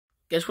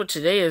Guess what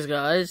today is,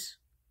 guys?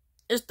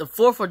 It's the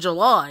 4th of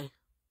July.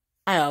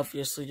 I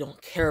obviously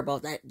don't care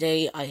about that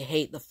day. I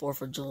hate the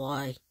 4th of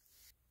July.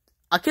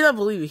 I cannot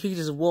believe he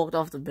just walked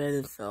off the bed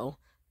and fell.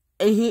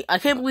 And I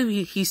can't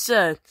believe he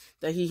said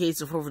that he hates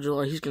the 4th of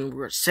July. He's gonna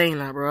regret saying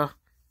that, bro.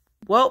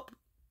 Well,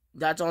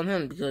 that's on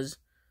him, because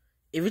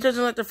if he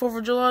doesn't like the 4th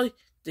of July,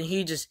 then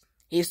he just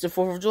hates the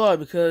 4th of July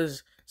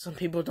because some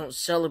people don't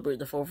celebrate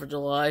the 4th of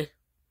July.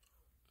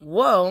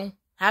 Well,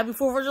 happy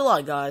 4th of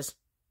July, guys.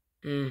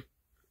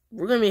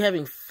 We're gonna be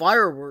having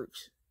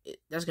fireworks.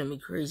 That's gonna be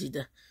crazy.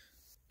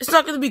 It's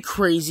not gonna be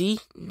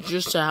crazy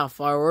just to have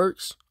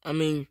fireworks. I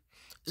mean,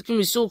 it's gonna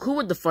be so cool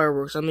with the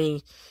fireworks. I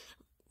mean,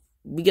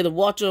 we get to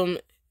watch them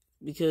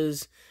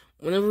because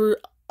whenever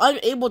I'm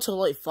able to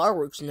light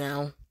fireworks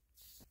now.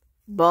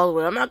 By the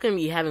way, I'm not gonna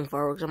be having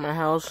fireworks at my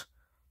house.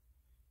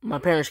 My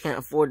parents can't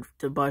afford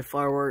to buy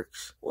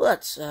fireworks. Well,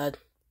 that's sad.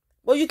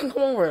 Well, you can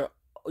come over.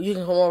 You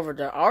can come over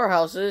to our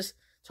houses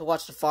to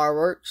watch the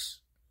fireworks.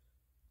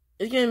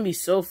 It's gonna be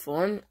so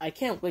fun. I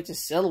can't wait to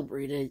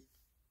celebrate it.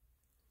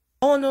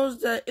 All I know is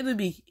that it'll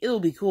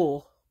be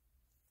cool.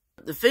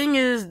 The thing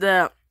is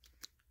that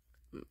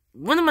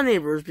one of my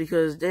neighbors,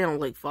 because they don't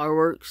like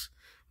fireworks,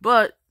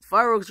 but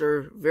fireworks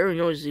are very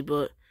noisy,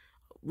 but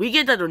we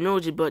get that they're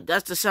noisy, but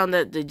that's the sound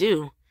that they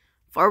do.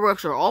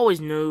 Fireworks are always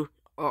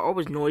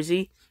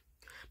noisy,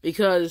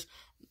 because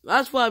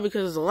that's why.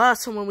 Because the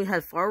last time when we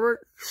had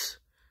fireworks,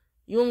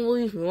 you won't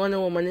believe me. You wanna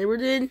know what my neighbor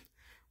did?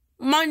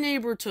 My main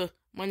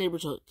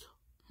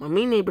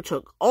neighbor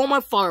took all my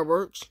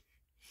fireworks,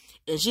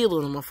 and she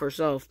lit them off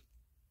herself.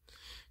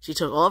 She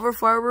took all of her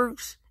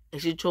fireworks,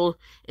 and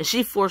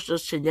she forced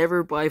us to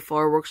never buy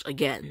fireworks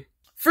again.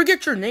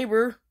 Forget your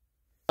neighbor.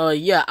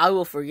 Yeah, I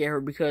will forget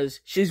her because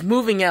she's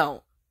moving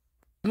out.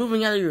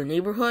 Moving out of your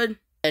neighborhood?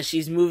 Yeah,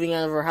 she's moving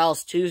out of her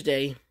house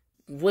Tuesday.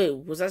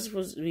 Wait, was that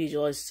supposed to be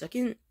July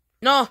 2nd?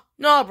 No,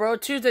 bro,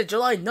 Tuesday,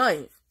 July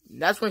 9th.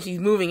 That's when she's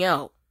moving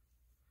out.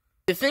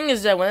 The thing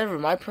is that whenever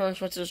my parents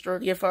went to the store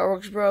to get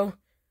fireworks, bro,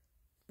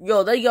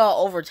 yo, they got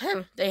over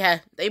 10.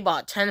 They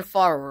bought 10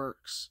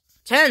 fireworks.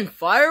 10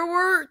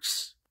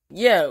 fireworks?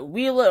 Yeah,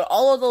 we lit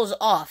all of those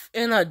off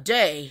in a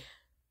day.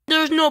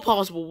 There's no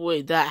possible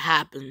way that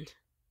happened.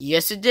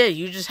 Yes, it did.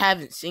 You just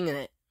haven't seen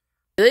it.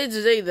 Today's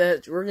the day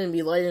that we're gonna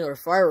be lighting our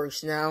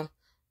fireworks now.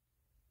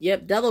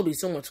 Yep, that'll be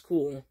so much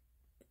cool.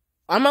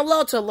 I'm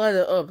allowed to light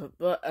it up,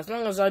 but as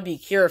long as I be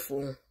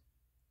careful.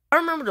 I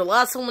remember the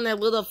last time when I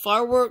lit up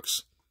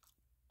fireworks,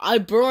 I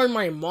burned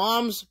my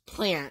mom's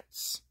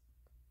plants.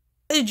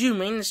 How did you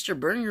manage to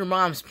burn your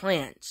mom's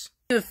plants?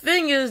 The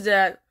thing is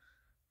that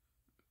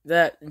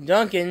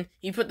Duncan,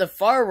 he put the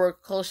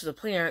firework close to the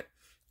plant.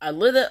 I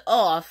lit it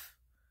off.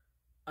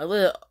 I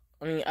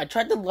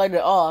tried to light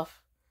it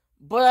off,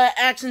 but I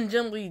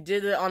accidentally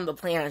did it on the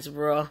plants,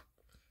 bro.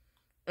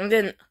 And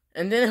then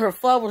her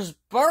flowers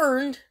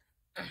burned.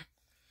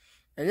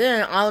 And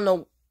then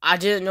I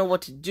didn't know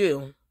what to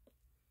do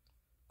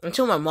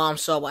until my mom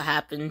saw what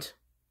happened.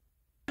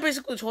 I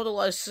basically told a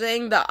lie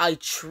saying that I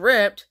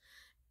tripped,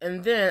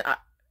 and then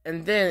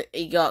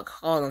it got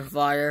caught on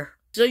fire.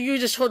 So you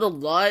just told a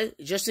lie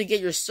just to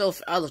get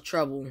yourself out of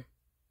trouble.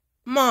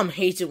 Mom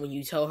hates it when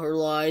you tell her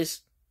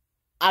lies.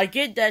 I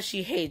get that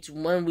she hates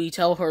when we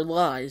tell her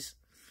lies,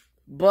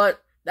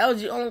 but that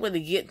was the only way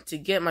to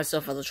get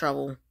myself out of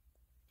trouble.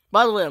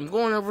 By the way, I'm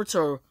going over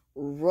to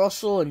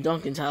Russell and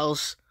Duncan's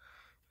house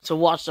to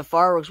watch the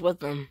fireworks with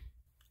them.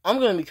 I'm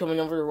gonna be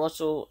coming over to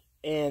Russell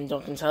and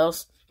Duncan's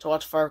house to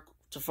watch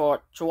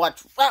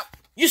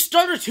You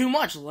stuttered too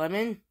much,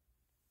 Lemon.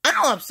 I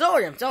know, I'm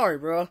sorry,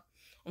 bro.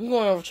 I'm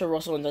going over to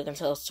Russell and Duncan's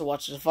house to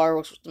watch the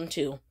fireworks with them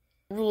too.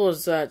 The rule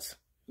is that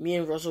me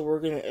and Russell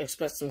were gonna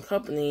expect some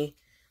company,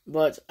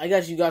 but I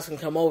guess you guys can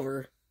come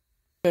over. It's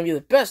gonna be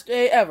the best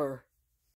day ever.